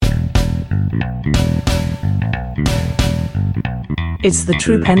It's the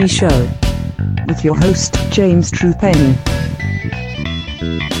Truepenny Show with your host, James Truepenny.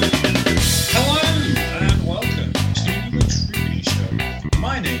 Hello and welcome to the Truepenny Show.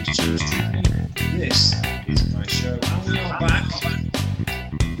 My name is James Truepenny. This is my show, and we are back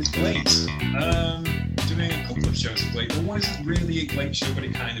with GLEAT. Doing a couple of shows of GLEAT. But one isn't really a GLEAT show, but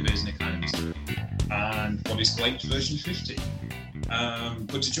it kind of is, and it kind of isn't. And what is GLEAT version 50?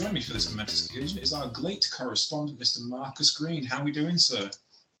 But to join me for this momentous occasion is our GLEAT correspondent, Mr. Marcus Green. How are we doing, sir?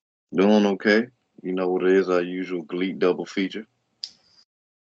 Doing okay. You know what it is, our usual GLEAT double feature.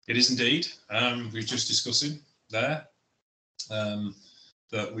 It is indeed. We're just discussing there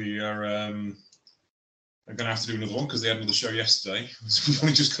that we are going to have to do another one because they had another show yesterday. We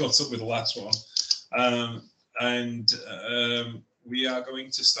only just caught up with the last one. We are going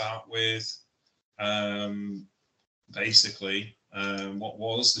to start with basically what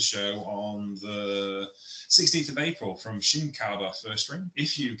was the show on the 16th of April from Shinkaba First Ring.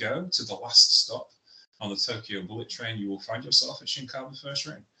 If you go to the last stop on the Tokyo Bullet Train, you will find yourself at Shinkaba First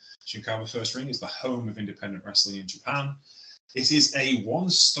Ring. Shinkaba First Ring is the home of independent wrestling in Japan. It is a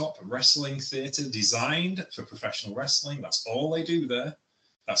one-stop wrestling theatre designed for professional wrestling. That's all they do there.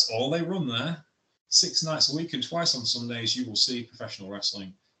 That's all they run there. 6 nights a week and twice on Sundays, you will see professional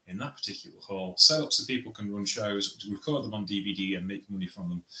wrestling in that particular hall, set up so people can run shows, to record them on DVD and make money from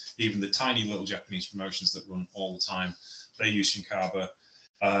them. Even the tiny little Japanese promotions that run all the time, they use Shinkaba.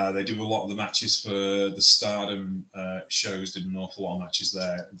 They do a lot of the matches for the Stardom shows, did an awful lot of matches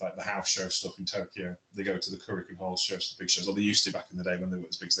there, like the house show stuff in Tokyo. They go to the Kurikan Hall shows, the big shows, or they used to back in the day when they were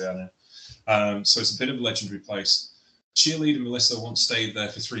as big as they are now. So it's a bit of a legendary place. Cheerleader Melissa once stayed there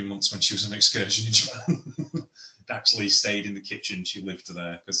for 3 months when she was on excursion in Japan. Actually stayed in the kitchen. She lived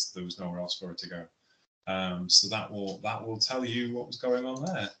there because there was nowhere else for her to go. So that will tell you what was going on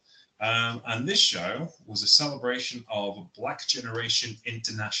there. And this show was a celebration of Black Generation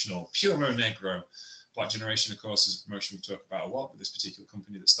International, Puro Negro. Black Generation, of course, is a promotion we talk about a lot with this particular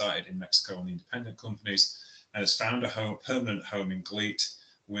company that started in Mexico on the independent companies and has found a permanent home in GLEAT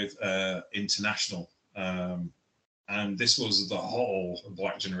with International. And this was the whole of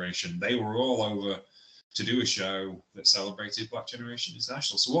Black Generation. They were all over to do a show that celebrated Black Generation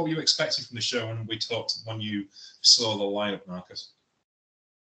International. So what were you expecting from the show when you saw the lineup, Marcus?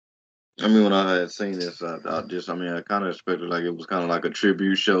 I mean, when I had seen this, I kind of expected like it was kind of like a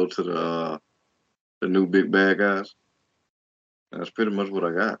tribute show to the new big bad guys. That's pretty much what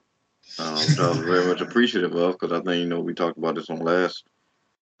I got. Which I was very much appreciative of because I think, we talked about this on last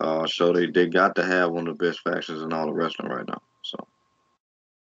show. They got to have one of the best factions in all of wrestling right now. So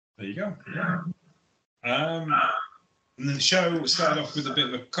there you go. Yeah. And then the show started off with a bit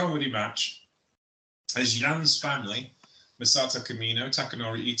of a comedy match as Yan's family, Masato Kamino,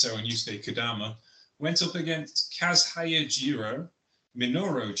 Takanori Ito, and Yusuke Kodama, went up against Kazuhaya Jiro,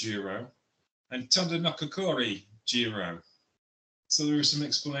 Minoru Jiro, and Tonda Nakakori Jiro. So there were some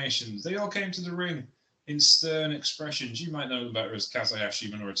explanations. They all came to the ring in stern expressions. You might know them better as Kazuhashi,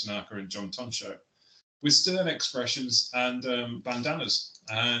 Minoru Tanaka, and John Tonsho, with stern expressions and bandanas.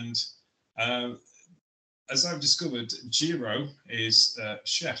 And as I've discovered, Jiro is a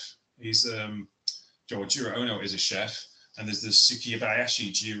chef. Jiro Ono is a chef. And there's the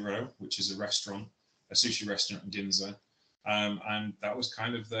Sukibayashi Jiro, which is a sushi restaurant in Ginza. And that was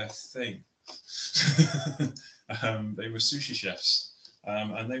kind of their thing. They were sushi chefs.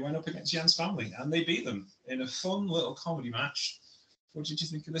 And they went up against Jan's family and they beat them in a fun little comedy match. What did you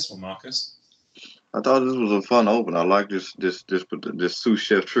think of this one, Marcus? I thought this was a fun open. I like this sous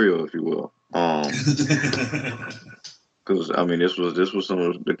chef trio, if you will. Because this was some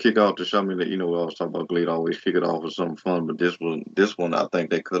of the kick off to show me that we always talk about GLEAT always kick it off with something fun, but this one I think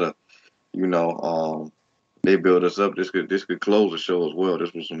they could have they built us up. This could close the show as well.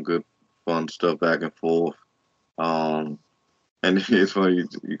 This was some good fun stuff back and forth. And it's funny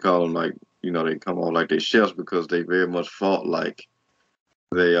you call them like they come off like they chefs because they very much fought like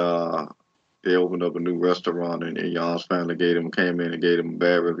they opened up a new restaurant and Jan's family came in and gave them a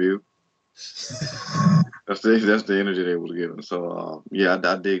bad review. That's the energy they was giving. So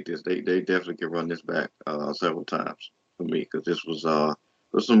I dig this. They definitely can run this back several times for me because this was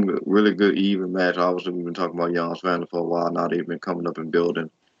some really good even match. Obviously we've been talking about Jan's family for a while now. They've been coming up and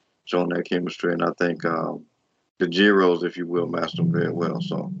building, showing that chemistry, and I think the Giros, if you will, mastered them very well.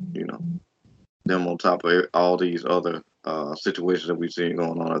 So them on top of all these other situations that we've seen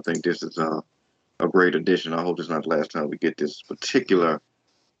going on, I think this is a great addition. I hope it's not the last time we get this particular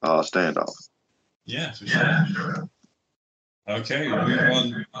standoff. Yeah, for sure. Okay, we'll move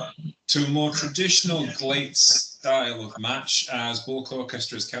on to a more traditional GLEAT style of match as Bulk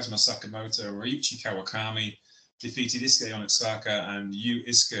Orchestra's Kazuma Sakamoto, Ryuichi Kawakami, defeated Isuka Onitsaka and Yu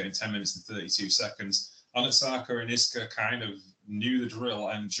Isuka in 10 minutes and 32 seconds. Onitsaka and Isuka kind of knew the drill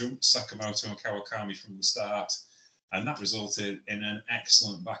and jumped Sakamoto and Kawakami from the start. And that resulted in an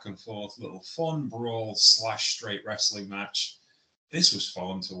excellent back and forth little fun brawl / straight wrestling match. This was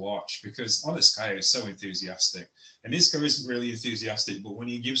fun to watch because Onitsaka is so enthusiastic. And Isuka isn't really enthusiastic, but when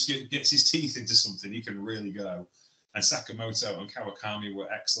he gets his teeth into something, he can really go. And Sakamoto and Kawakami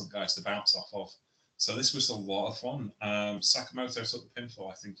were excellent guys to bounce off of. So this was a lot of fun. Sakamoto took the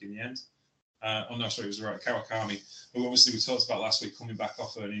pinfall, I think, in the end. It was right. Kawakami, who obviously we talked about last week, coming back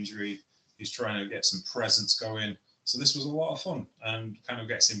off an injury. He's trying to get some presence going. So this was a lot of fun and kind of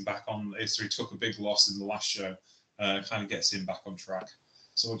gets him back on. After he took a big loss in the last show, kind of gets him back on track.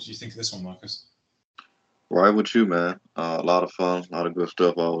 So what did you think of this one, Marcus? Right with you, man. A lot of fun, a lot of good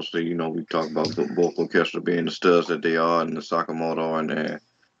stuff. Obviously, we talked about both orchestra being the studs that they are, and the Sakamoto and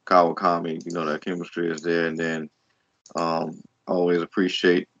Kawakami. That chemistry is there. And then always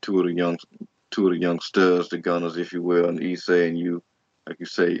appreciate two of the young studs, the gunners, if you will, and Issei and you, like you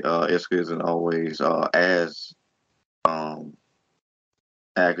say, Isuka isn't always as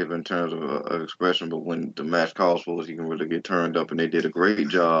active in terms of expression, but when the match calls for it, he can really get turned up, and they did a great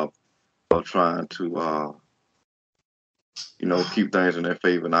job of trying to keep things in their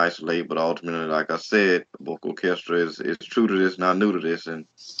favor and isolate. But ultimately, like I said, the vocal orchestra is true to this, not new to this, and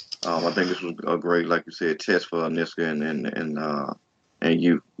I think this was a great, like you said, test for Aniska and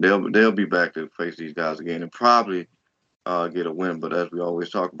you. They'll be back to face these guys again and probably get a win. But as we always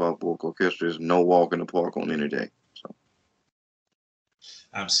talk about, vocal orchestra is no walk in the park on any day. So.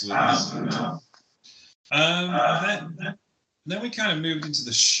 Absolutely. Then we kind of moved into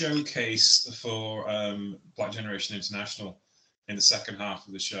the showcase for Black Generation International in the second half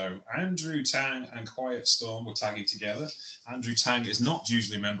of the show. Andrew Tang and Quiet Storm were tagging together. Andrew Tang is not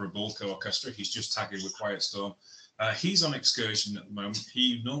usually a member of Bulko Orchestra. He's just tagging with Quiet Storm. He's on excursion at the moment.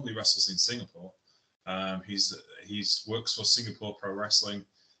 He normally wrestles in Singapore. He's works for Singapore Pro Wrestling.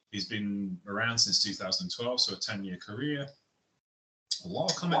 He's been around since 2012, so a 10-year career. A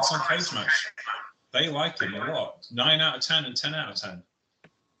lot of comments on Cage Match. They like him a lot. 9 out of 10 and 10 out of 10.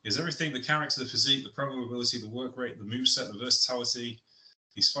 Is everything: the character, the physique, the promo ability, the work rate, the moveset, the versatility.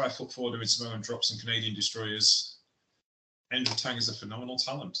 He's 5'4" doing Samoan drops and Canadian destroyers. Andrew Tang is a phenomenal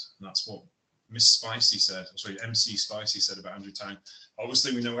talent. And that's what MC Spicy said about Andrew Tang.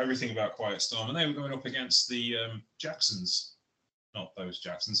 Obviously, we know everything about Quiet Storm, and they were going up against the Jacksons. Not those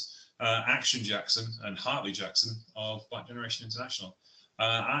Jacksons. Action Jackson and Hartley Jackson of Black Generation International.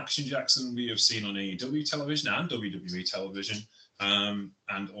 Action Jackson we have seen on AEW television and WWE television,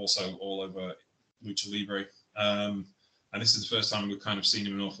 and also all over Lucha Libre. And this is the first time we've kind of seen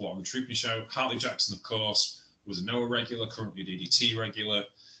him an awful lot on the Truepenny show. Hartley Jackson, of course, was a Noah regular, currently a DDT regular.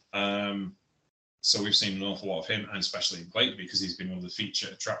 So we've seen an awful lot of him, and especially GLEAT, because he's been one of the feature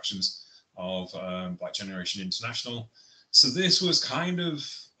attractions of Black Generation International. So this was kind of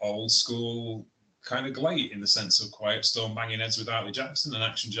old school, kind of GLEAT in the sense of Quiet Storm banging heads with Hartley Jackson and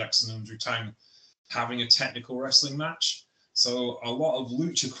Action Jackson and Andrew Tang having a technical wrestling match. So a lot of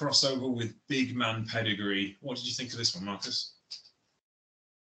lucha crossover with big man pedigree. What did you think of this one, Marcus?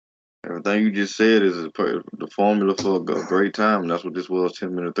 Everything you just said is the formula for a great time, and that's what this was.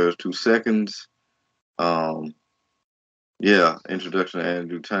 10 minutes, 32 seconds. Introduction to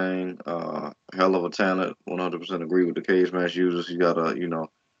Andrew Tang. Hell of a talent. 100% agree with the Cage Match users. He got a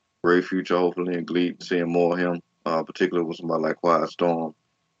great future, hopefully, in GLEAT, seeing more of him, particularly with somebody like Quiet Storm.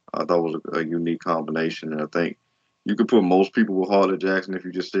 I thought it was a unique combination, and I think you could put most people with Hartley Jackson if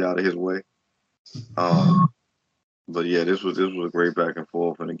you just stay out of his way. But yeah, this was a great back and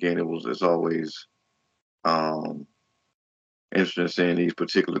forth, and again, it's always interesting seeing these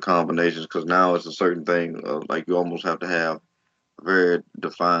particular combinations, because now it's a certain thing like you almost have to have very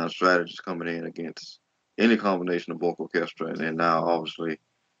defined strategies coming in against any combination of vocal orchestra, and then now obviously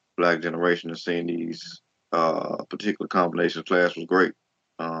Black Generation is seeing these particular combinations. Class was great,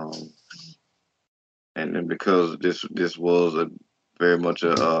 and then because this was very much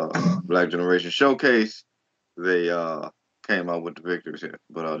a Black Generation showcase, they came out with the victories here.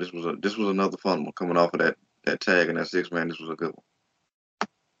 But this was another fun one coming off of that tag and that 6-man. This was a good one.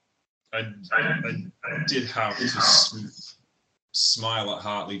 I did have to smile at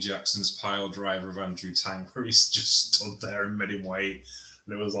Hartley Jackson's pile driver of Andrew Tang, where he just stood there and made him wait.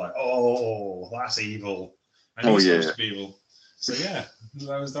 And it was like, oh, that's evil. And he's supposed to be evil. So yeah,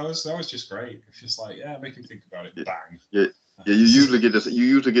 that was just great. It's just like, make him think about it. Yeah. Bang. Yeah. Yeah, you usually get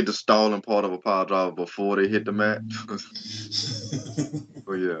the stalling part of a pile driver before they hit the mat.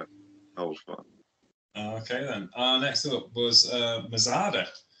 But yeah, that was fun. Okay then. Next up was Mazada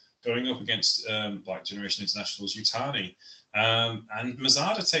going up against Black Generation International's Yutani. And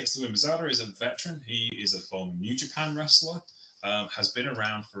Mazada takes the win. Mazada is a veteran. He is a former New Japan wrestler, has been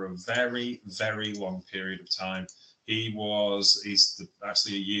around for a very, very long period of time. He's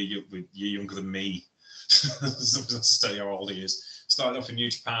actually a year younger than me. That's how old he is. Started off in New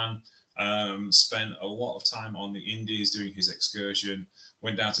Japan, spent a lot of time on the Indies doing his excursion,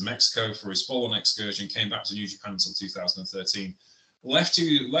 went down to Mexico for his full-on excursion, came back to New Japan until 2013. Left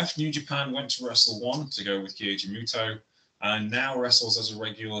New Japan, went to Wrestle One to go with Kyoji Muto, and now wrestles as a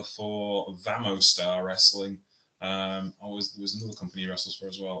regular for Vamo Star Wrestling. There was another company he wrestles for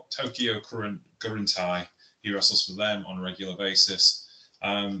as well, Tokyo Kurentai. He wrestles for them on a regular basis.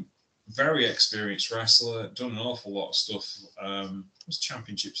 Very experienced wrestler, done an awful lot of stuff. What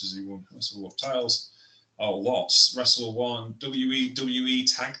championships has he won? Let's look. Titles. Oh, lots. Wrestle One, WWE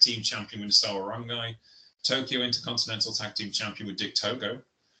Tag Team Champion with Sawa Rangai, Tokyo Intercontinental Tag Team Champion with Dick Togo,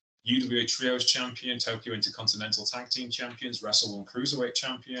 UWA Trios Champion, Tokyo Intercontinental Tag Team Champions, Wrestle One Cruiserweight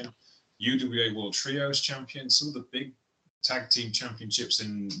Champion, UWA World Trios Champion, some of the big tag team championships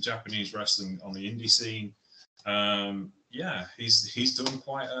in Japanese wrestling on the indie scene. He's done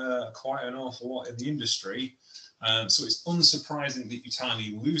quite an awful lot in the industry. So it's unsurprising that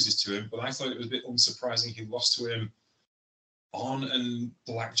Yutani loses to him, but I thought it was a bit unsurprising he lost to him on a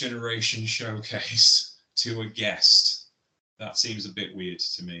Black Generation showcase to a guest. That seems a bit weird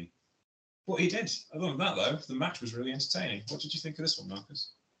to me. But he did. Other than that, though, the match was really entertaining. What did you think of this one,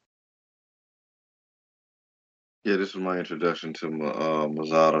 Marcus? Yeah, this was my introduction to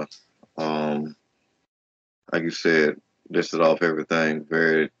Mazada. Like you said, listed off everything.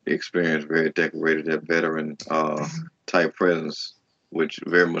 Very experienced, very decorated, that veteran type presence, which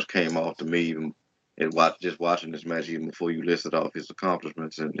very much came off to me even just watching this match, even before you listed off his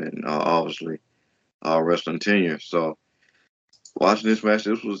accomplishments and obviously wrestling tenure. So watching this match,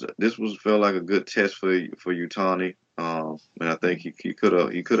 this was felt like a good test for Yutani. And I think he could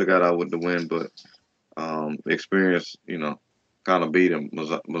have got out with the win, but experience, kind of beat him.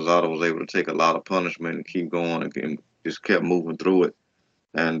 Mazada was able to take a lot of punishment and keep going and just kept moving through it.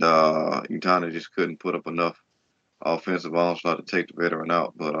 And Yutani just couldn't put up enough offensive onslaught to take the veteran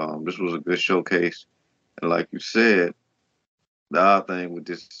out. But this was a good showcase. And like you said, the odd thing with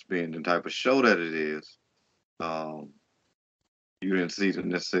this being the type of show that it is, you didn't see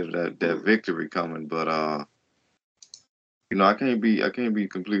necessarily that victory coming. But I can't be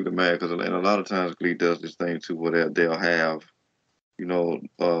completely mad because a lot of times GLEAT does this thing too, where they'll have,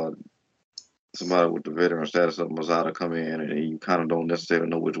 somebody with the veteran status of Mazada come in, and you kind of don't necessarily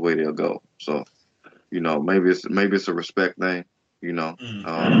know which way they'll go. So, maybe it's a respect thing,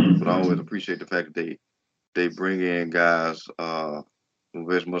 but I always appreciate the fact that they bring in guys who are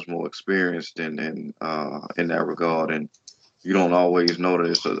much more experienced in that regard, and you don't always know that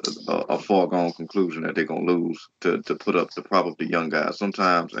it's a foregone conclusion that they're gonna lose to put up the prop of the young guys.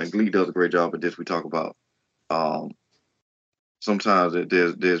 Sometimes, and GLEAT does a great job at this. We talk about sometimes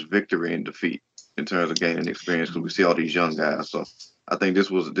there's victory in defeat in terms of gaining experience because we see all these young guys. So I think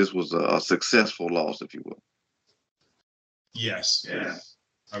this was a successful loss, if you will. Yes,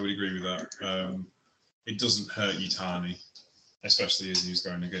 I would agree with that. It doesn't hurt Yutani, especially as he's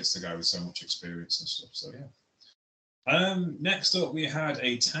going against a guy with so much experience and stuff. So yeah. Next up, we had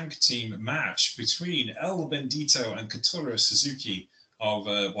a tag team match between El Bendito and Katsura Suzuki of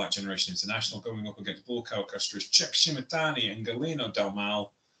Black Generation International going up against Bulk Orchestra's Czech Shimatani and Galeno Del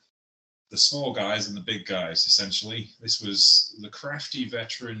Mal, the small guys and the big guys, essentially. This was the crafty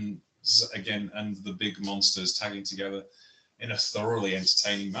veterans again and the big monsters tagging together in a thoroughly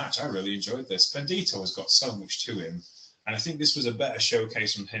entertaining match. I really enjoyed this. Bendito has got so much to him, and I think this was a better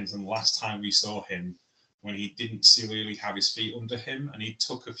showcase from him than the last time we saw him, when he didn't really have his feet under him, and he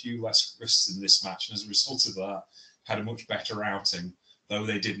took a few less risks in this match, and as a result of that, had a much better outing, though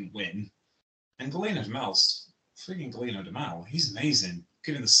they didn't win. And Galeno Del Mal, he's amazing.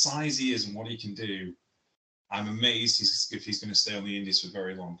 Given the size he is and what he can do, I'm amazed if he's going to stay on the Indies for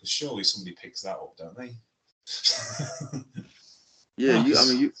very long, because surely somebody picks that up, don't they? Yeah,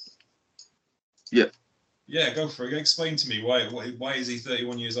 Yeah, go for it. Explain to me why is he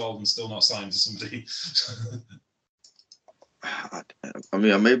 31 years old and still not signed to somebody? I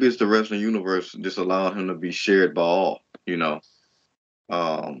mean, maybe it's the wrestling universe just allowing him to be shared by all, and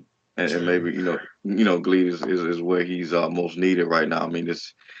maybe GLEAT is where he's most needed right now. I mean,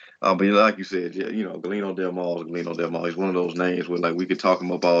 it's but like you said, yeah, Galeno Del Mal is Galeno Del Mal. He's one of those names where like we could talk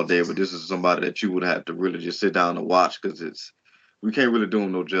him up all day, but this is somebody that you would have to really just sit down and watch because we can't really do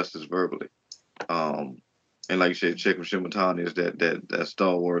him no justice verbally. And like you said, Czech Shimatani is that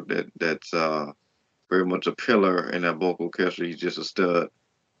stalwart that's very much a pillar in that Bulk Orchestra. He's just a stud.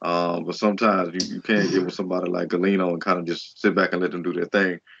 But sometimes you can't get with somebody like Galeno and kind of just sit back and let them do their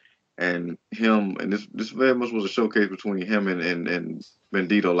thing. And this very much was a showcase between him and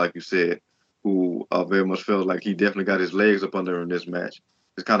Bandito, like you said, who very much felt like he definitely got his legs up under him in this match.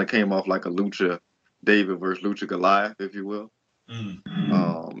 It kind of came off like a Lucha David versus Lucha Goliath, if you will. Mm.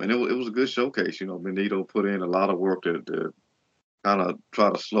 And it was a good showcase. You know, Benito put in a lot of work to kind of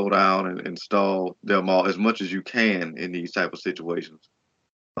try to slow down and stall them all as much as you can in these type of situations.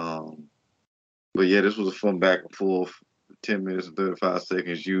 Um, but yeah, this was a fun back and forth. 10 minutes and 35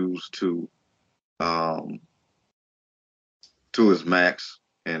 seconds used um, to his max.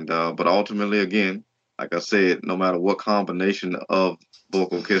 And but ultimately, again, like I said, no matter what combination of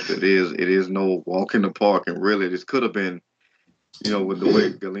vocal orchestra it is no walk in the park. And really, this could have been, you know, with the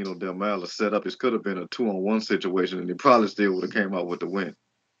way Galeno Del Mal is set up, this could have been a 2-on-1 situation, and he probably still would have came out with the win.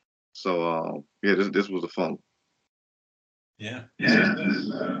 So yeah, this was a fun one. Yeah.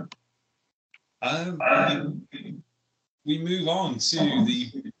 We move on to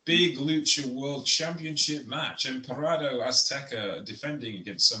the big Lucha World Championship match. Emperado Azteca defending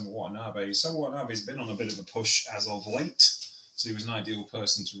against Soma Watanabe. Soma Watanabe's been on a bit of a push as of late, so he was an ideal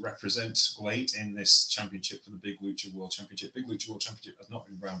person to represent GLEAT in this championship for the Big Lucha World Championship. Big Lucha World Championship has not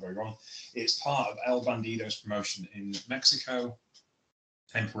been around very long. It's part of El Bandido's promotion in Mexico.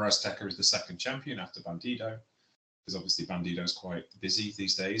 Emperor Azteca is the second champion after Bandido, because obviously Bandido's quite busy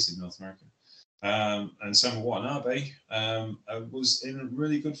these days in North America. And Soma Watanabe was in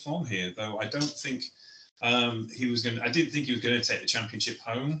really good form here, though I don't think he was going. I didn't think he was going to take the championship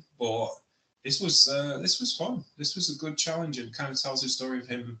home, but this was fun. This was a good challenge and kind of tells the story of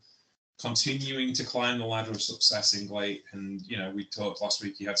him continuing to climb the ladder of success in GLEAT. And you know, we talked last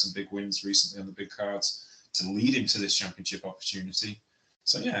week he had some big wins recently on the big cards to lead him to this championship opportunity.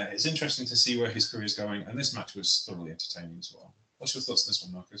 So yeah, it's interesting to see where his career is going, and this match was thoroughly entertaining as well. What's your thoughts on this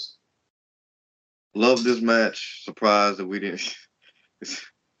one, Marcus? Love this match. Surprised that we didn't. It's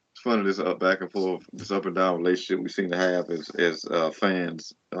funny this back and forth, this up and down relationship we seem to have as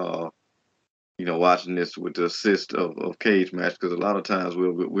fans. You know, watching this with the assist of cage match, because a lot of times me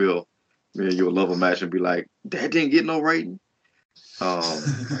and you'll love a match and be like, that didn't get no rating.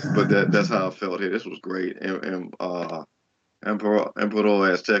 But that's how I felt here. This was great, and Emperor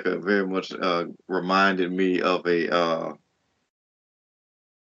Azteca very much reminded me of a.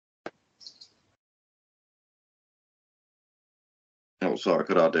 Oh, sorry,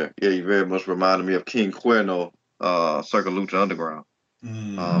 cut out there. Yeah, he very much reminded me of King Cuerno, Circle Lucha Underground.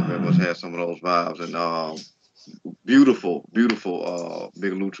 Very much had some of those vibes, and beautiful Big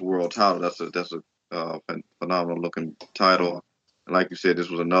Lucha World title. That's a phenomenal looking title. And like you said,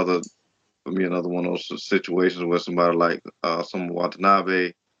 this was another one of those situations where somebody like Soma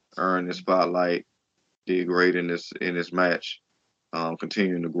Watanabe earned the spotlight, did great in this match,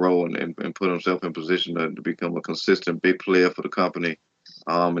 continuing to grow and put himself in position to become a consistent big player for the company.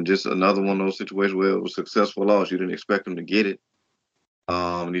 And just another one of those situations where it was successful loss. You didn't expect him to get it.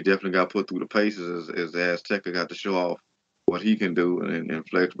 And he definitely got put through the paces as Azteca got to show off what he can do and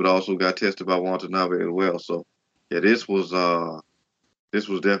flex, but also got tested by Watanabe as well. So yeah, this was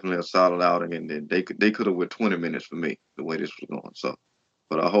definitely a solid outing, and they could have went 20 minutes for me the way this was going. So,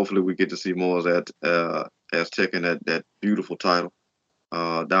 but hopefully we get to see more of that Azteca and that beautiful title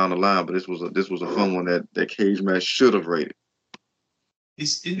down the line. But this was a fun one that cage match should have rated.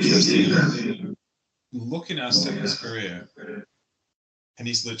 It's interesting looking at Azteca's career, and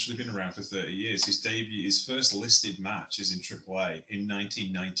he's literally been around for 30 years. His first listed match is in AAA in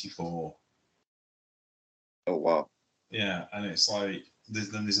 1994. Oh wow! Yeah, and it's like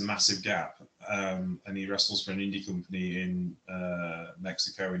there's a massive gap, and he wrestles for an indie company in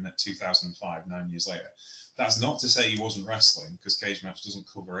Mexico in 2005, 9 years later. That's not to say he wasn't wrestling, because Cage Match doesn't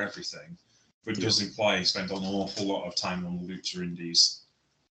cover everything, but it does imply he spent an awful lot of time on the Lucha Indies.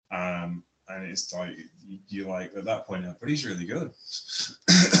 And it's like you're like at that point, but he's really good.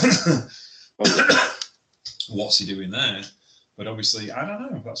 What's he doing there? But obviously, I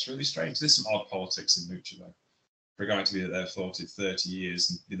don't know. That's really strange. There's some odd politics in Lucha though. For a guy to be there for 30 years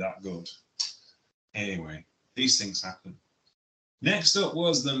and be that good. Anyway, these things happen. Next up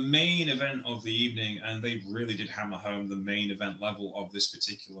was the main event of the evening, and they really did hammer home the main event level of this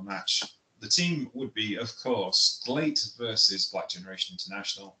particular match. The team would be, of course, GLEAT versus Black Generation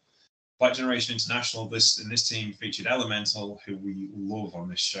International. Black Generation International, this team featured Elemental, who we love on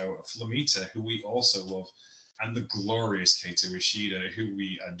this show, Flamita, who we also love, and the glorious Kato Ishida, who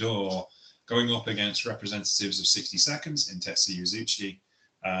we adore, going up against representatives of 60 Seconds in Tetsuya Uzuchi,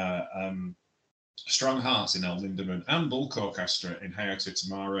 Strong Hearts in El Lindemann, and Bulk Orchestra in Hayato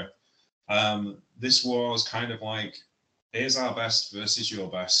Tamara. This was kind of like Here's our best versus your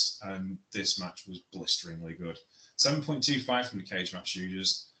best, and this match was blisteringly good. 7.25 from the cage match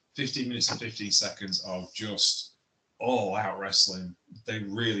users, 15 minutes and 15 seconds of just all-out wrestling. They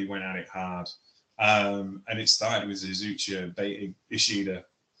really went at it hard. And it started with Suzuki baiting Ishida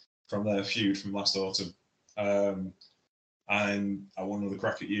from their feud from last autumn. And I want another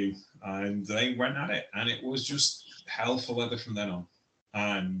crack at you. And they went at it, and it was just hell for leather from then on.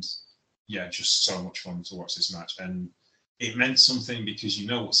 And yeah, just so much fun to watch this match. And it meant something because you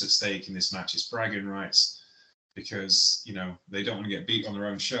know what's at stake in this match. It's bragging rights because, you know, they don't want to get beat on their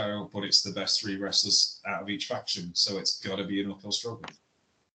own show, but it's the best 3 wrestlers out of each faction. So it's got to be an uphill struggle.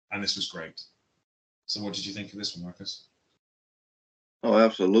 And this was great. So what did you think of this one, Marcus? Oh,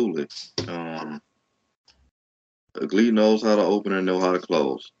 absolutely. GLEAT knows how to open and know how to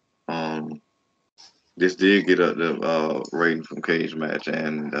close. This did get the rating from Cage Match,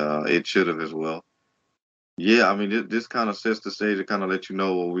 and it should have as well. Yeah, I mean, this kind of sets the stage to kind of let you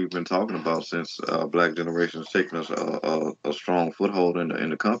know what we've been talking about since Black Generation has taken us a strong foothold in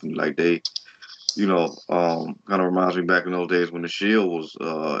the company. Like they, you know, kind of reminds me back in those days when the Shield was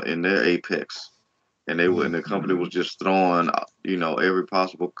in their apex, and they were, and the company was just throwing, you know, every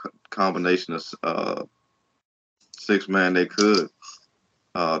possible combination of 6-man they could.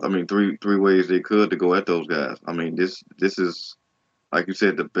 I mean, three ways they could to go at those guys. I mean, this is, like you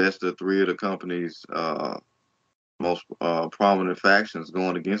said, the best of 3 of the company's most prominent factions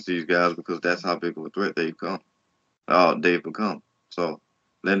going against these guys because that's how big of a threat they've become. So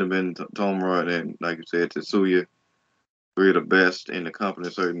Lindemann, Tomura, and like you said, Tetsuya, 3 of the best in the company,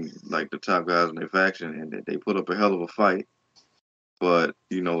 certain like the top guys in their faction, and they put up a hell of a fight. But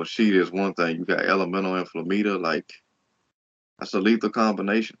you know, Ishida is one thing. You got Elemental and Flamita, like that's a lethal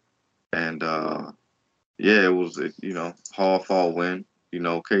combination. And yeah, it was you know, hard fought win. You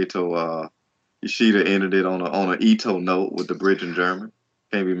know, Kato Ishida ended it on an Ito note with the bridge in German.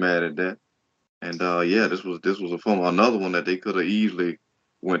 Can't be mad at that. And yeah, this was a fun one. Another one that they could have easily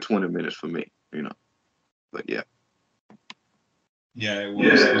went 20 minutes for me, you know. But yeah. Yeah, it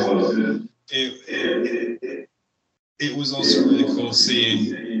was. It was also really cool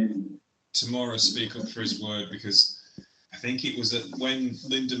seeing Tomura speak up for his word because I think it was when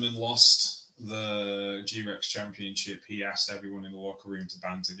Lindemann lost the G-Rex Championship, he asked everyone in the locker room to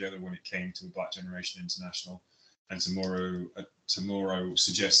band together when it came to Black Generation International. And Tomorrow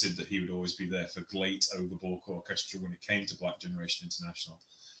suggested that he would always be there for GLEAT over Bulk Orchestra when it came to Black Generation International.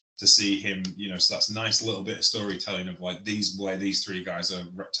 To see him, you know, so that's a nice little bit of storytelling of like these 3 guys are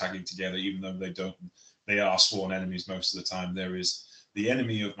tagging together, even though they are sworn enemies most of the time. There is the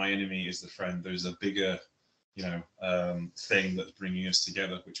enemy of my enemy is the friend. There's a bigger, you know, thing that's bringing us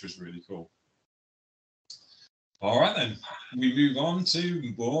together, which was really cool. All right, then. We move on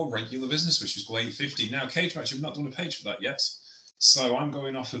to more regular business, which was GLEAT 50. Now, Cage Match, I've not done a page for that yet. So I'm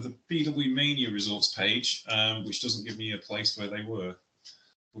going off of the BW Mania results page, which doesn't give me a place where they were,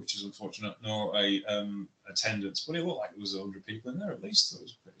 which is unfortunate, nor a attendance. But it looked like there was 100 people in there at least. So it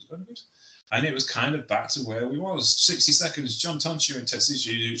was very good. And it was kind of back to where we was. 60 seconds, John Tonchu and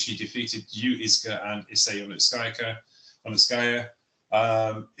Tetsuya Uchi defeated Yu Iizuka and Issei Onitsuka.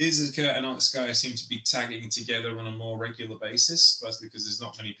 Iizuka and Onitsuka seem to be tagging together on a more regular basis. That's because there's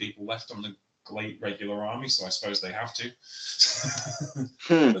not many people left on the GLEAT regular army, so I suppose they have to.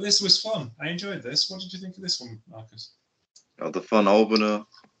 But this was fun. I enjoyed this. What did you think of this one, Marcus? The fun opener.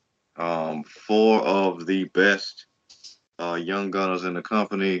 4 of the best young gunners in the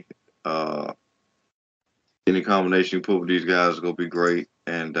company. Any combination you put with these guys is gonna be great.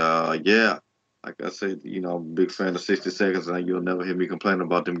 And yeah, like I said, you know, I'm a big fan of 60 seconds, and you'll never hear me complaining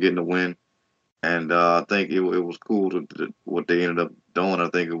about them getting a win. And I think it was cool what they ended up doing. I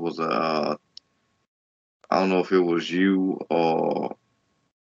think it was I don't know if it was you or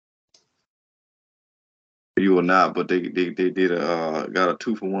not, but they did got a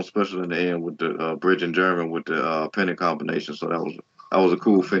 2-for-1 special in the end with the bridge in German with the penny combination. So that was a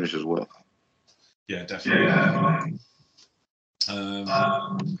cool finish as well. Yeah, definitely.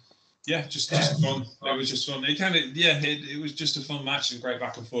 Yeah, just fun. It was just fun. It was just a fun match and great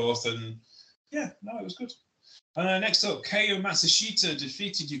back and forth, and yeah, no, it was good. Next up, Keiyo Matsushita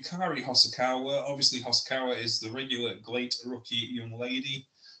defeated Yukari Hosokawa. Obviously, Hosokawa is the regular GLEAT rookie young lady.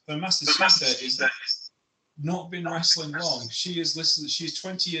 But Matsushita is not been wrestling long. She's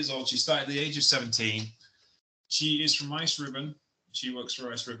 20 years old. She started at the age of 17. She is from Ice Ribbon. She works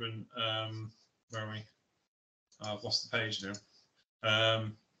for Ice Ribbon. Where are we? I've lost the page now.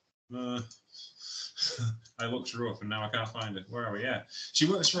 I looked her up and now I can't find it. Where are we? Yeah, she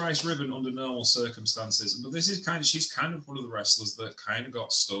works for Ice Ribbon under normal circumstances, but she's kind of one of the wrestlers that kind of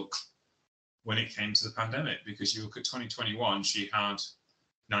got stuck when it came to the pandemic, because you look at 2021, she had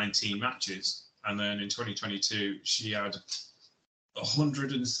 19 matches, and then in 2022 she had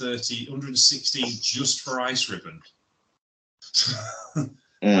 116 just for ice ribbon. And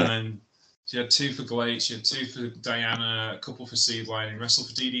then she had 2 for GLEAT, she had 2 for Diana, a couple for seed lining, wrestled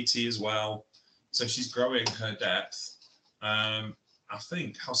for DDT as well. So she's growing her depth. I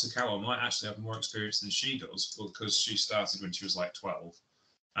think Hosokawa might actually have more experience than she does, because she started when she was like 12.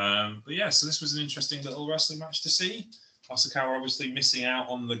 But yeah, so this was an interesting little wrestling match to see. Hosokawa obviously missing out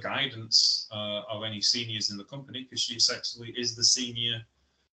on the guidance of any seniors in the company, because she essentially is the senior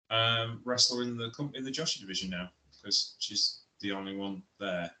wrestler in the Joshi division now, because she's the only one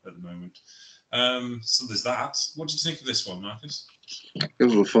there at the moment. So there's that. What did you think of this one, Marcus? It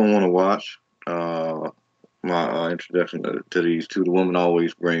was a fun one to watch. My introduction to these two, the women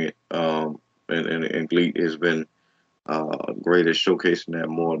always bring it, and GLEAT has been great at showcasing that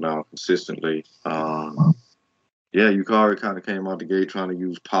more now consistently. Yeah, Yukari kind of came out the gate trying to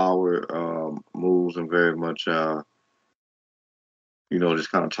use power moves and very much, just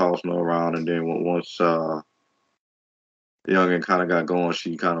kind of tossing her around. And then once Youngin kind of got going,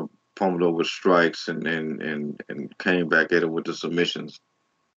 she kind of pummeled her with strikes and came back at it with the submissions.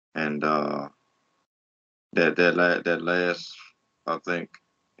 And that last, I think,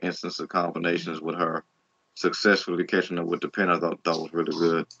 instance of combinations with her successfully catching her with the pin, I thought was really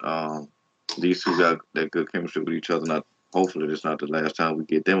good. These two got that good chemistry with each other. Not hopefully it's not the last time we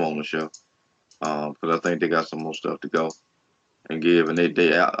get them on the show, because I think they got some more stuff to go and give. And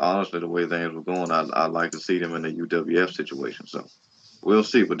they honestly, the way things were going, I'd like to see them in a UWF situation. So we'll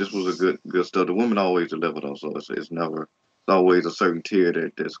see. But this was a good stuff. The women always deliver though, so it's always a certain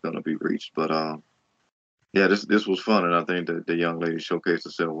tier that's going to be reached. But yeah, this was fun, and I think that the young lady showcased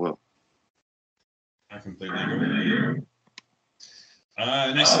herself well. I completely agree.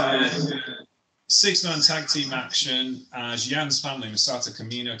 Next up, 6-man tag team action as Yan's family, Masato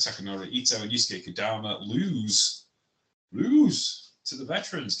Kamino, Takanori Ito, and Yusuke Kodama lose to the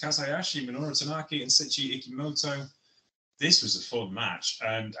veterans, Kaz Hayashi, Minoru Tanaki, and Seiichi Ikimoto. This was a fun match,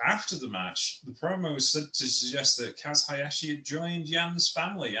 and after the match, the promo was said to suggest that Kaz Hayashi had joined Yan's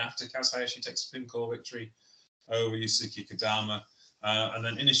family after Kaz Hayashi takes a pinfall victory over Yusuke Kodama. And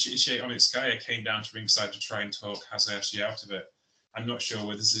then Inoue Onitsuka came down to ringside to try and talk Kaz Hayashi out of it. I'm not sure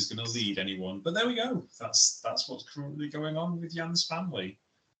whether this is going to lead anyone, but there we go. That's what's currently going on with Yan's family.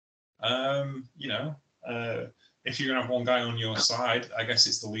 If you're going to have one guy on your side, I guess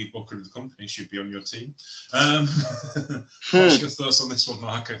it's the lead booker of the company should be on your team. What's your thoughts on this one,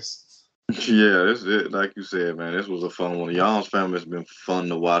 Marcus? Yeah, this like you said, man, this was a fun one. Yan's family has been fun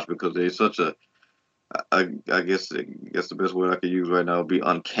to watch because they're such a, I guess the best word I could use right now would be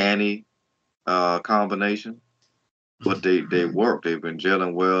uncanny combination. But they work. They've been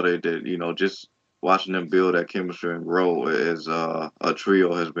gelling well. They just watching them build that chemistry and grow as a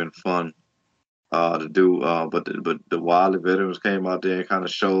trio has been fun to do. But the Wiley veterans came out there and kind of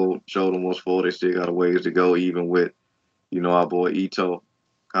showed them what's for. They still got a ways to go, even with our boy Ito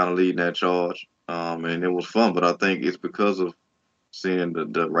kind of leading that charge. And it was fun. But I think it's because of seeing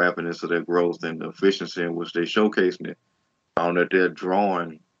the rapidness of their growth and the efficiency in which they showcasing it, that they're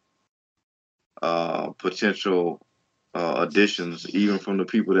drawing potential additions even from the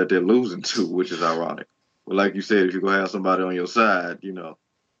people that they're losing to, which is ironic. But like you said, if you're gonna have somebody on your side, who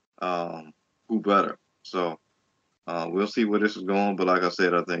better? So we'll see where this is going. But like I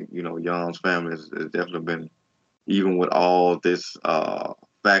said, I think Jan's family has definitely been, even with all this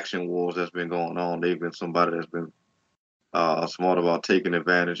faction wars that's been going on, they've been somebody that's been smart about taking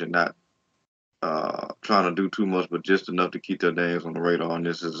advantage and not trying to do too much, but just enough to keep their names on the radar. And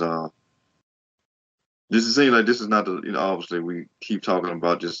this is seems like this is not the, obviously we keep talking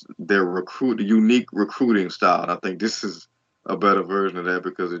about just their unique recruiting style. And I think this is a better version of that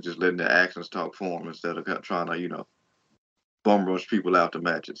because it's just letting their actions talk for them instead of trying to, bum rush people out to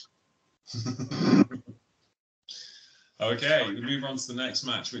matches. Okay, we move on to the next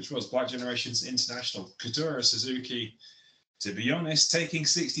match, which was Black Generations International. Katsura Suzuki, to be honest, taking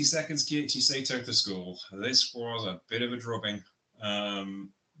 60 seconds Kiichi Sato to school. This was a bit of a drubbing.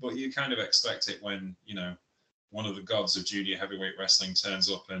 But you kind of expect it when, one of the gods of junior heavyweight wrestling turns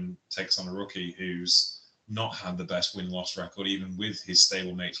up and takes on a rookie who's not had the best win-loss record, even with his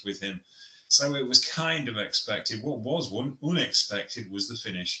stablemates with him. So it was kind of expected. What was unexpected was the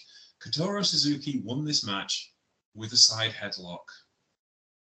finish. Katsura Suzuki won this match with a side headlock.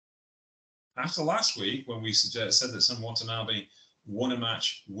 After last week, when we said that Sam Watanabe won a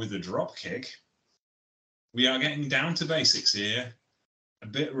match with a drop kick, we are getting down to basics here. A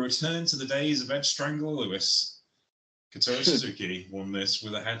bit return to the days of Ed Strangler Lewis. Katsura Suzuki won this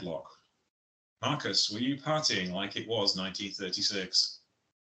with a headlock. Marcus, were you partying like it was 1936?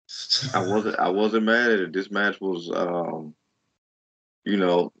 I wasn't mad at it. This match was, you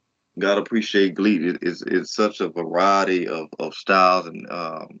know, gotta appreciate GLEAT. It's such a variety of styles and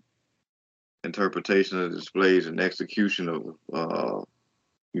interpretation of displays and execution of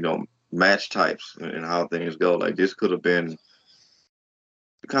you know, match types and how things go. Like this could have been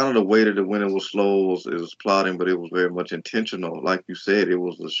kind of the way that the winner was slow was it was plotting, but it was very much intentional. Like you said, it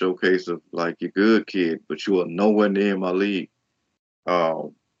was a showcase of like you're good, kid, but you are nowhere near my league.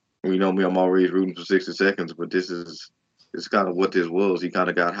 Um, you know me, I'm always rooting for 60 seconds, but this is it's kind of what this was. He kind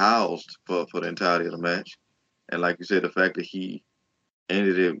of got housed for the entirety of the match, and like you said, the fact that he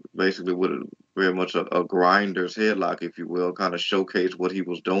ended it basically with very much a grinder's headlock, if you will, kind of showcased what he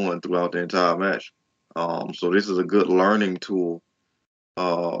was doing throughout the entire match. So this is a good learning tool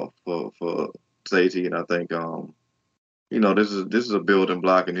for Sadie, and I think you know this is a building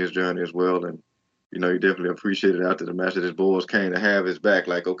block in his journey as well, and you know he definitely appreciated after the match that his boys came to have his back.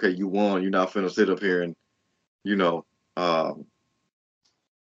 Like, okay, you won, you're not finna sit up here and you know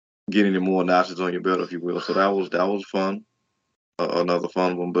get any more notches on your belt, if you will. So that was fun, another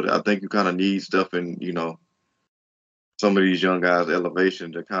fun one. But I think you kind of need stuff in some of these young guys'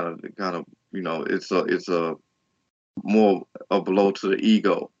 elevation to kind of you know it's a more a blow to the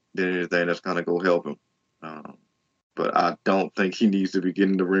ego than anything that's kind of go help him. Um, but I don't think he needs to be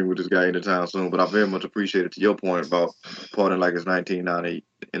getting in the ring with this guy anytime soon. But I very much appreciate it to your point about parting like it's 1990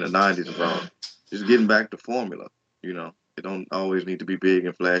 in the 90s about just getting back to formula. You know, it don't always need to be big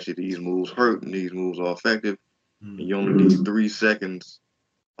and flashy. These moves hurt and these moves are effective. And you only need 3 seconds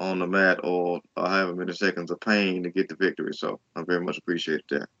on the mat or however many seconds of pain to get the victory. So I very much appreciate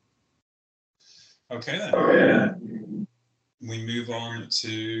that. Okay then. We move on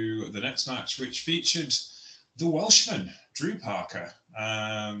to the next match, which featured the Welshman, Drew Parker,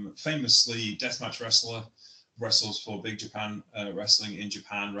 famously deathmatch wrestler, wrestles for Big Japan Wrestling in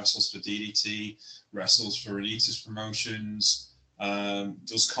Japan, wrestles for DDT, wrestles for Anita's Promotions,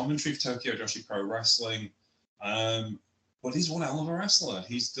 does commentary for Tokyo Joshi Pro Wrestling. But he's one hell of a wrestler.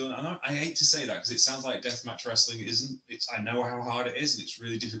 He's done, and I hate to say that because it sounds like deathmatch wrestling isn't. I know how hard it is, and it's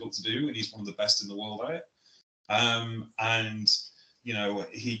really difficult to do, and he's one of the best in the world at it. And you know,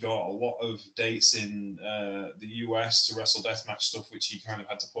 he got a lot of dates in the US to wrestle deathmatch stuff, which he kind of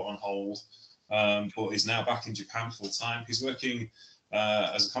had to put on hold. But he's now back in Japan full time. He's working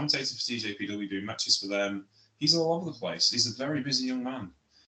as a commentator for TJPW, doing matches for them. He's all over the place. He's a very busy young man.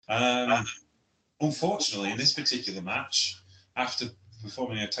 Unfortunately, in this particular match, after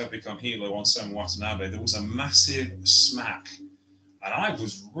performing a topic on Hilo on Soma Watanabe, there was a massive smack. And I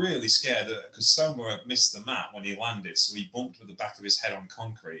was really scared because Soma had missed the mat when he landed, so he bumped with the back of his head on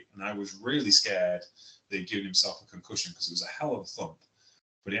concrete. And I was really scared that he'd given himself a concussion because it was a hell of a thump.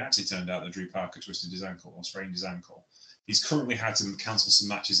 But it actually turned out that Drew Parker twisted his ankle or sprained his ankle. He's currently had to cancel some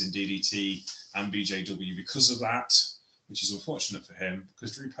matches in DDT and BJW because of that, which is unfortunate for him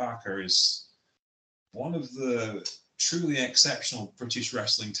because Drew Parker is one of the truly exceptional British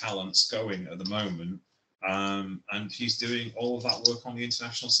wrestling talents going at the moment. And he's doing all of that work on the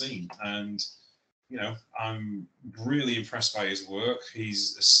international scene. And, you know, I'm really impressed by his work.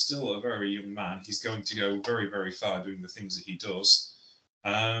 He's still a very young man. He's going to go very, very far doing the things that he does.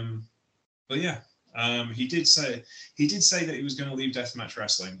 But yeah, he did say that he was going to leave deathmatch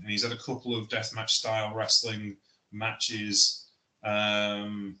wrestling, and he's had a couple of deathmatch style wrestling matches.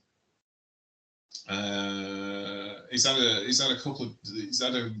 He's had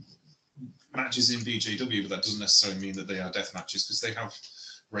a matches in BJW, but that doesn't necessarily mean that they are death matches because they have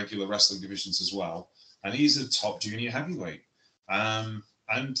regular wrestling divisions as well. And he's a top junior heavyweight, and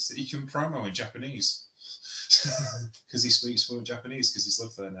he can promo in Japanese because he speaks fluent Japanese because he's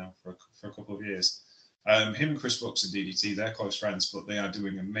lived there now for a couple of years. Him and Chris Brooks and DDT, they're close friends, but they are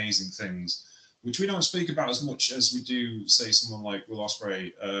doing amazing things, which we don't speak about as much as we do, say, someone like Will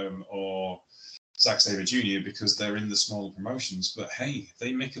Ospreay or Zack Sabre Jr. because they're in the smaller promotions. But hey,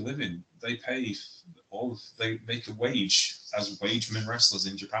 they make a living. They make a wage as wagemen wrestlers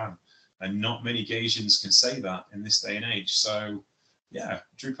in Japan, and not many Gaijins can say that in this day and age. So yeah,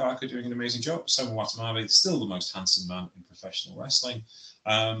 Drew Parker doing an amazing job. Soma Watanabe, still the most handsome man in professional wrestling.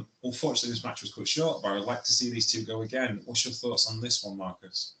 Unfortunately, this match was cut short, but I'd like to see these two go again. What's your thoughts on this one,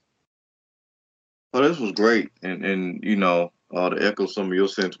 Marcus? Well, this was great, and you know, to echo some of your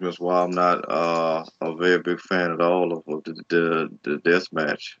sentiments, while I'm not a very big fan at all of the death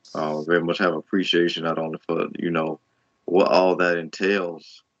match, very much have appreciation not only for you know what all that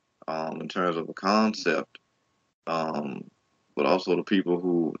entails in terms of a concept, but also the people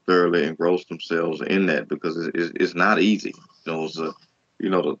who thoroughly engross themselves in that because it's not easy. You know, it's you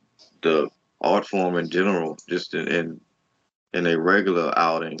know the art form in general, just in a regular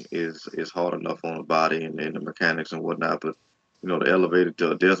outing, is hard enough on the body and the mechanics and whatnot. But to elevate it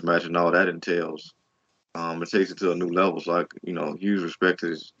to a death match and all that entails, it takes it to a new level. So, huge respect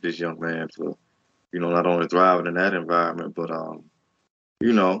to this young man for not only thriving in that environment, but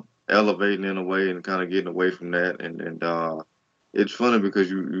elevating in a way and kind of getting away from that. And it's funny because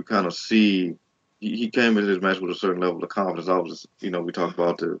you kind of see he came into this match with a certain level of confidence. Obviously, we talked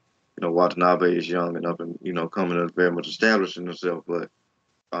about Watanabe is young enough and coming in very much establishing himself, but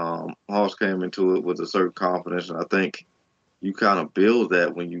Hoss came into it with a certain confidence, and I think you kind of build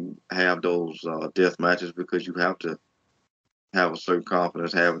that when you have those death matches, because you have to have a certain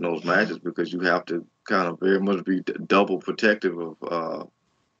confidence having those matches, because you have to kind of very much be double protective of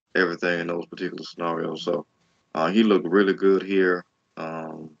everything in those particular scenarios. So he looked really good here,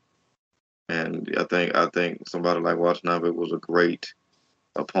 and I think somebody like Watanabe was a great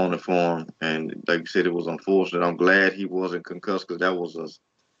opponent for him. And like you said, it was unfortunate. I'm glad he wasn't concussed, because that was a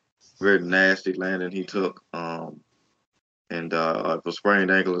very nasty landing he took. And if a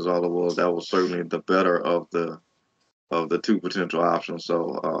sprained ankle is all it was, that was certainly the better of the two potential options.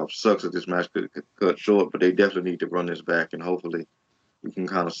 So sucks that this match could cut short, but they definitely need to run this back, and hopefully we can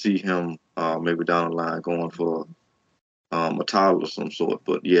kind of see him maybe down the line going for a title of some sort.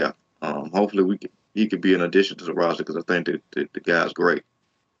 But yeah, hopefully he could be an addition to the roster, because I think that the guy's great.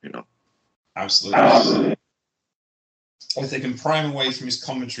 Absolutely. If they can prime away from his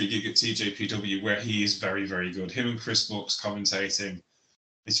commentary gig at TJPW, where he is very, very good. Him and Chris Brooks commentating.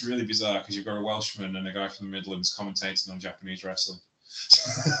 It's really bizarre because you've got a Welshman and a guy from the Midlands commentating on Japanese wrestling.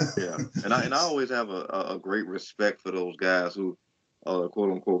 Yeah, and I always have a great respect for those guys who,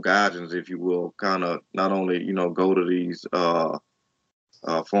 quote unquote, guardians, if you will, kind of not only go to these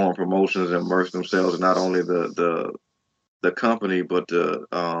foreign promotions and immerse themselves in not only the company, but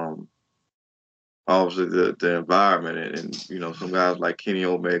obviously the environment, and some guys like Kenny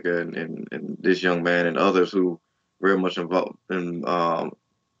Omega and this young man and others who very much involved in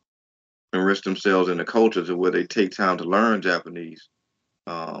enrich themselves in the culture to where they take time to learn Japanese,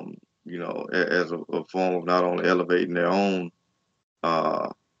 as a form of not only elevating their own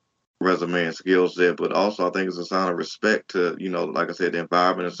resume and skills there, but also I think it's a sign of respect to, like I said, the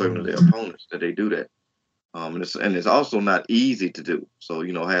environment and certainly their opponents, that they do that. And it's also not easy to do. So,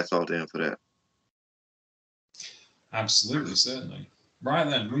 hats off to him for that. Absolutely, certainly. Right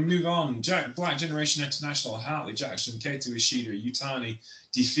then, we move on. Black Generation International, Hartley Jackson, Kato Ishida, Yutani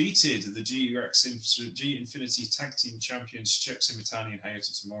defeated the G Infinity Tag Team Champions Chuck Simitani and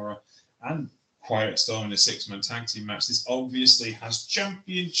Hayato Tamura, and Quiet Storm in a 6-man tag team match. This obviously has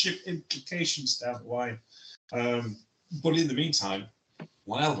championship implications down the line. But in the meantime,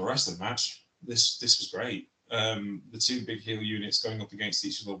 one hell of a wrestling match. This was great. The two big heel units going up against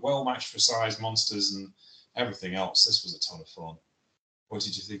each other, well matched for size, monsters, and everything else. This was a ton of fun. What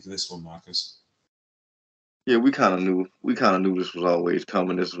did you think of this one, Marcus? Yeah, we kind of knew this was always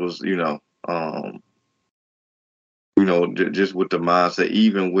coming. This was, just with the mindset,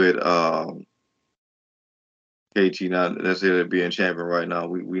 even with KT not necessarily being champion right now.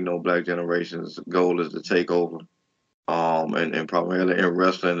 We know Black Generation's goal is to take over. And primarily in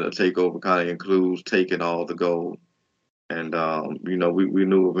wrestling, the takeover kind of includes taking all the gold. And we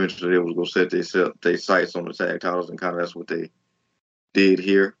knew eventually they was gonna set their sights on the tag titles, and kind of that's what they did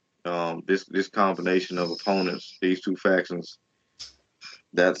here. This combination of opponents, these two factions,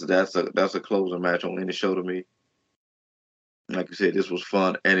 that's a closing match on any show to me. Like you said, this was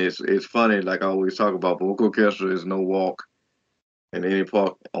fun, and it's funny. Like I always talk about, Vocal Orchestra is no walk in any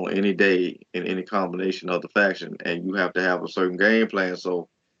park on any day in any combination of the faction, and you have to have a certain game plan. So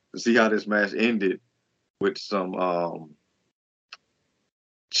to see how this match ended with some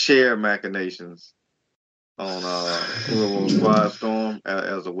chair machinations on Quiet Storm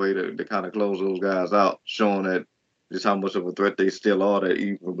as a way to kind of close those guys out, showing that just how much of a threat they still are, that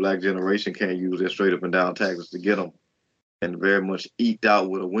even Black Generation can't use their straight up and down tactics to get them, and very much eked out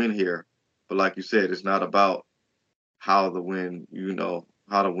with a win here. But like you said, it's not about how the win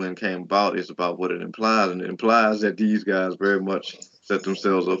came about. It's about what it implies, and it implies that these guys very much set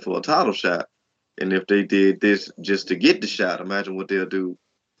themselves up for a title shot. And if they did this just to get the shot, imagine what they'll do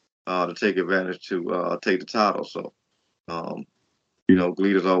to take advantage to take the title. So,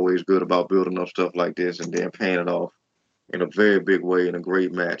 GLEAT is always good about building up stuff like this and then paying it off in a very big way in a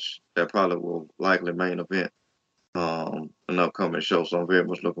great match that probably will likely main event an upcoming show. So I'm very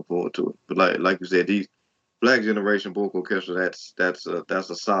much looking forward to it. But like you said, these Black Generation Vocal Orchestra, that's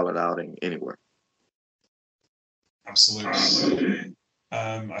a solid outing anywhere. Absolutely.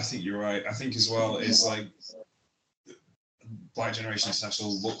 I think you're right. I think as well, it's like Black Generation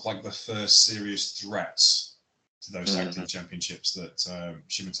International look like the first serious threats to those tag team championships that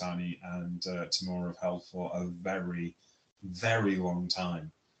Shimatani and Tamura have held for a very, very long time.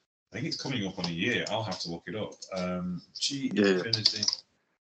 I think it's coming up on a year. I'll have to look it up.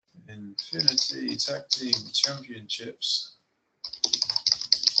 Infinity Tag Team Championships.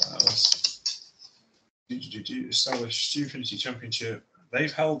 Established Infinity Championship.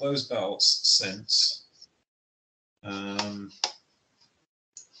 They've held those belts since.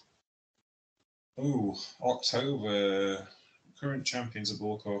 October. Current champions of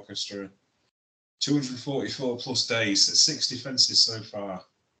Bulk Orchestra. 244 plus days, 6 defenses so far.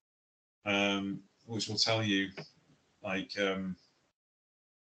 Which will tell you, like,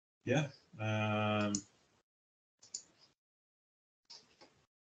 yeah.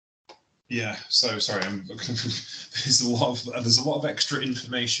 Yeah, so sorry, there's a lot of extra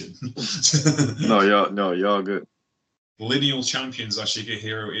information. No, y'all good. Lineal champions are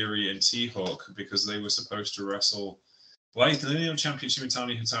Shigehiro, Irie, and T-Hawk because they were supposed to wrestle. Well, the lineal champion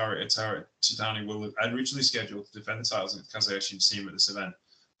Shimatani Chitani were originally scheduled to defend the titles against Kazuyoshi and Seema at this event,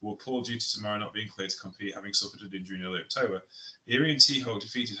 but were poor due to tomorrow not being cleared to compete, having suffered an injury in early October. Irie and T-Hawk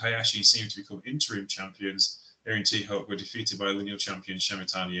defeated Hayashi and Seema to become interim champions. Irie and T-Hawk were defeated by lineal champions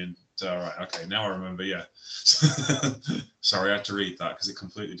Shimatani and right, okay, now I remember, yeah. Sorry, I had to read that because it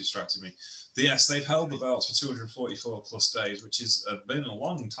completely distracted me. But yes, they've held the belts for 244 plus days, which has been a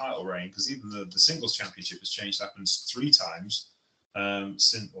long title reign because even the singles championship has changed happens 3 times,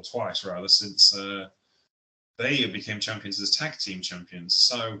 twice rather, since they became champions as tag team champions.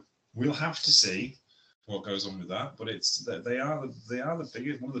 So we'll have to see what goes on with that. But they are the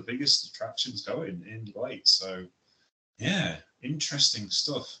biggest, one of the biggest attractions going in GLEAT. So yeah, interesting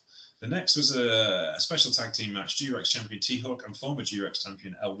stuff. The next was a special tag team match. G-Rex champion T-Hawk and former G-Rex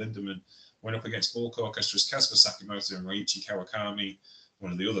champion El Lindemann went up against Bulk Orchestra's Kazuka Sakimoto and Reichi Kawakami,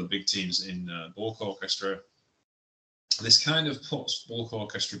 one of the other big teams in Bulk Orchestra. This kind of puts Bulk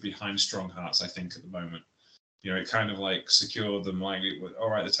Orchestra behind Strong Hearts, I think, at the moment. You know, it kind of like secured them. Like, all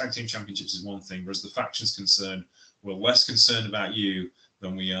right, the tag team championships is one thing, whereas the faction's concerned, we're less concerned about you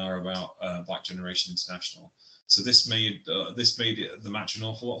than we are about Black Generation International. So this made the match an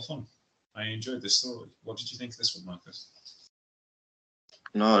awful lot of fun. I enjoyed this story. What did you think of this one, Marcus?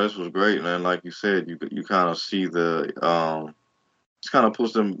 No, this was great, man. Like you said, you kind of see the just kind of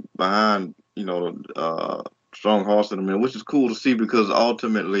puts them behind, Strong Hearts in them, which is cool to see because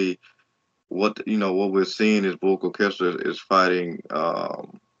ultimately, what we're seeing is Bulk Orchestra is fighting for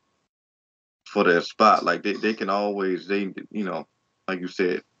their spot. Like they can always like you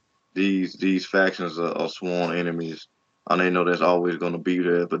said, these factions are sworn enemies. And they know that's always going to be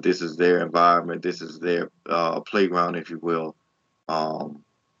there, but this is their environment. This is their playground, if you will.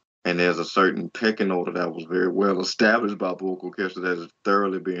 And there's a certain pecking order that was very well established by Bulk Orchestra that is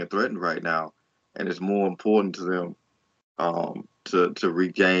thoroughly being threatened right now. And it's more important to them to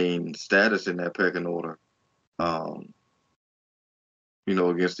regain status in that pecking order,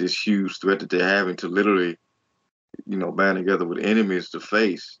 against this huge threat that they're having to literally, band together with enemies to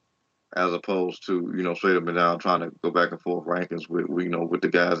face, as opposed to, straight up and down trying to go back and forth rankings with the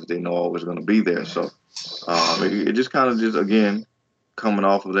guys that they know are always going to be there. So it just kind of just, again, coming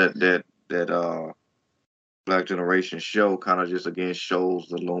off of that Black Generation show kind of just, again, shows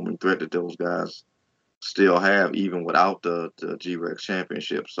the looming threat that those guys still have, even without the G-Rex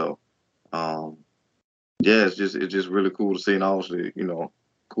championship. So, yeah, it's just really cool to see, and obviously,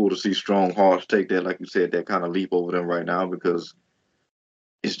 cool to see Strong Hearts take that, like you said, that kind of leap over them right now, because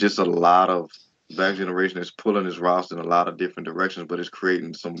it's just a lot of Black Generation is pulling his roster in a lot of different directions, but it's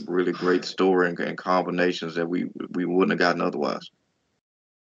creating some really great story and combinations that we wouldn't have gotten otherwise.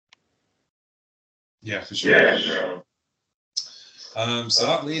 Yeah, for sure. Yeah, sure. So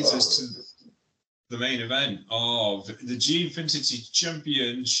that leads us to the main event of the G-Infinity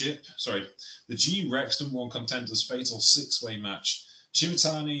Championship. Sorry, the G-Rex #1 Contenders Fatal 6-Way match.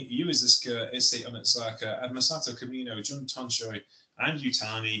 Shimatani, Yu Iizuka, Issei Onitsuka, and Masato Kamino, Jun Tonshoi, and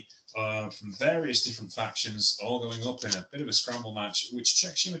Yutani from various different factions, all going up in a bit of a scramble match, which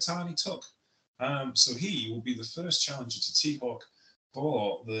Check Shimatani took. So he will be the first challenger to T-Hawk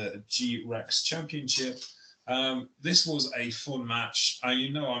for the G-Rex Championship. This was a fun match.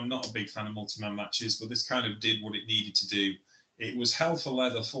 I'm not a big fan of multi-man matches, but this kind of did what it needed to do. It was hell for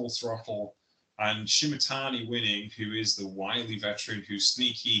leather, full throttle, and Shimatani winning, who is the wily veteran who's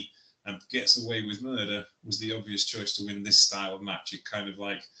sneaky and gets away with murder, was the obvious choice to win this style of match. It kind of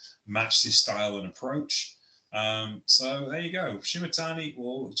like matched his style and approach. So there you go. Shimatani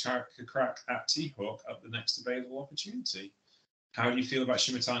will try a crack at T-Hawk at the next available opportunity. How do you feel about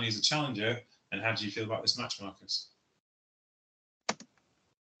Shimatani as a challenger, and how do you feel about this match, Marcus?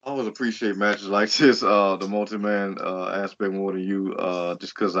 I always appreciate matches like this, the multi-man aspect more than you,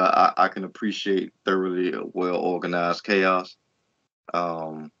 just because I can appreciate thoroughly well organized chaos.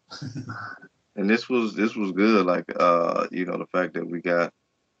 Um, and this was good. Like the fact that we got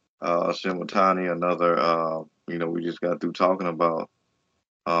Shimatani, another we just got through talking about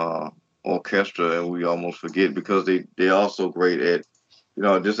uh orchestra, and we almost forget because they're also great at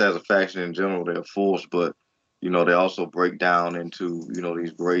just as a faction in general, they're a force, but they also break down into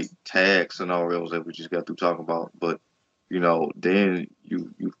these great tag scenarios that we just got through talking about. But then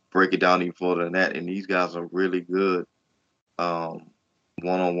you break it down even further than that, and these guys are really good um,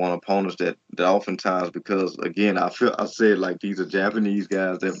 one-on-one opponents that oftentimes, because again I said like these are Japanese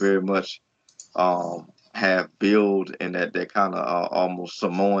guys that very much have build and that kind of almost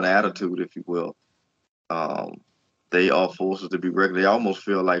Samoan attitude, if you will. Um, they are forces to be reckoned. They almost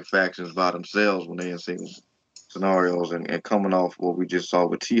feel like factions by themselves when they're in single scenarios, and coming off what we just saw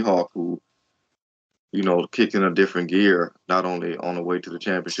with T-Hawk, who kicked in a different gear, not only on the way to the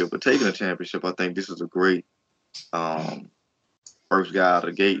championship but taking the championship. I think this is a great um, first guy out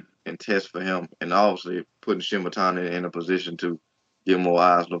of the gate and test for him, and obviously putting Shimatani in a position to get more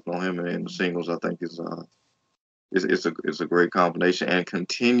eyes looking on him in the singles. I think it's a great combination, and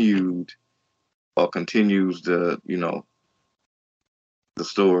continues the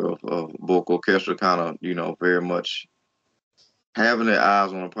story of Bulk Orchestra kind of very much having their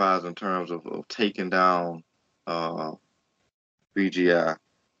eyes on the prize in terms of taking down uh, BGI,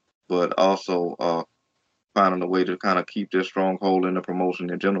 but also finding a way to kind of keep their stronghold in the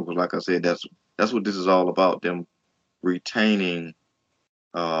promotion in general. Because, like I said, that's what this is all about. Them retaining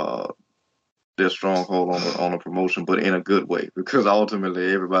uh, their stronghold on the promotion, but in a good way. Because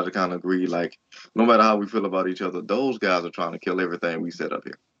ultimately, everybody kind of agree, like, no matter how we feel about each other, those guys are trying to kill everything we set up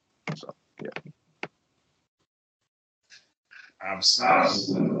here. So, yeah.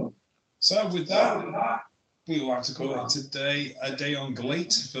 Absolutely. So with that, we would like to call it today a day on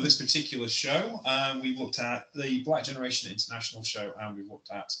GLEAT for this particular show. We've looked at the Black Generation International show, and we've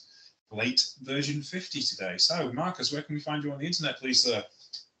looked at GLEAT version 50 today. So, Marcus, where can we find you on the internet, please, sir?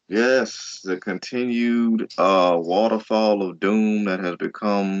 Yes, the continued waterfall of doom that has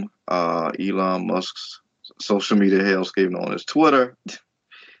become Elon Musk's social media hellscape known as Twitter.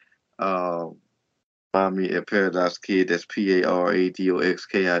 Find me at Paradise Kid. That's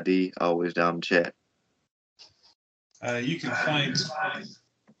PARADOXKID. Always down in chat. You can find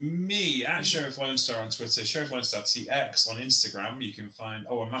me at Sheriff Lone Star on Twitter, Sheriff Lone Star TX on Instagram. You can find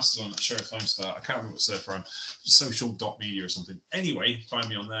on Mastodon at Sheriff Lone Star. I can't remember what surfer on, social.media or something. Anyway, find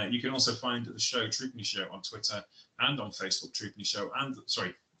me on there. You can also find the show Truepenny Show on Twitter and on Facebook Truepenny Show and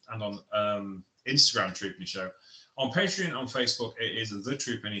on Instagram Truepenny Show. On Patreon, on Facebook, it is the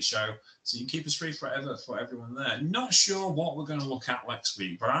Truepenny Show. So you can keep us free forever for everyone there. Not sure what we're going to look at next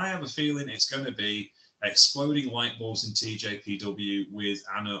week, but I have a feeling it's going to be exploding light bulbs in TJPW with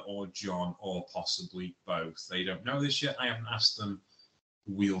Anna or John, or possibly both. They don't know this yet. I haven't asked them.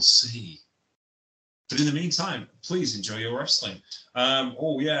 We'll see. But in the meantime, please enjoy your wrestling.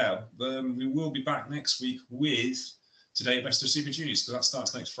 We will be back next week with Today Best of Super Juniors, because that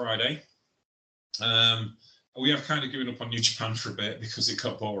starts next Friday. We have kind of given up on New Japan for a bit because it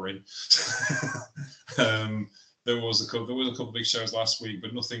got boring. There was a couple big shows last week,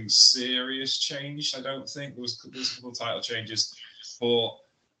 but nothing serious changed. I don't think there was a couple of title changes, but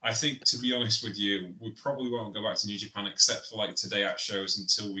I think, to be honest with you, we probably won't go back to New Japan except for like Today Out shows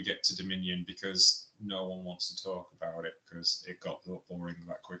until we get to Dominion, because no one wants to talk about it because it got boring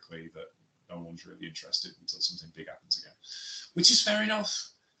that quickly that no one's really interested until something big happens again, which is fair enough.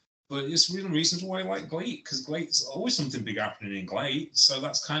 But it's really reasonable why I like GLEAT, because GLEAT's always something big happening in GLEAT. So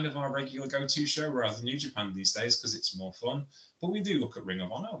that's kind of our regular go-to show rather than New Japan these days, because it's more fun. But we do look at Ring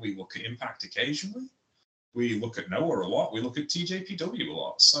of Honor. We look at Impact occasionally. We look at Noah a lot. We look at TJPW a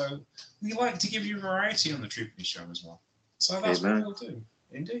lot. So we like to give you variety on the Truepenny Show as well. So that's what we'll do.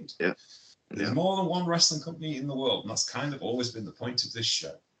 Indeed. Yeah. There's more than one wrestling company in the world, and that's kind of always been the point of this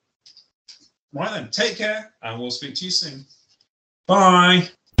show. Right then, take care, and we'll speak to you soon. Bye.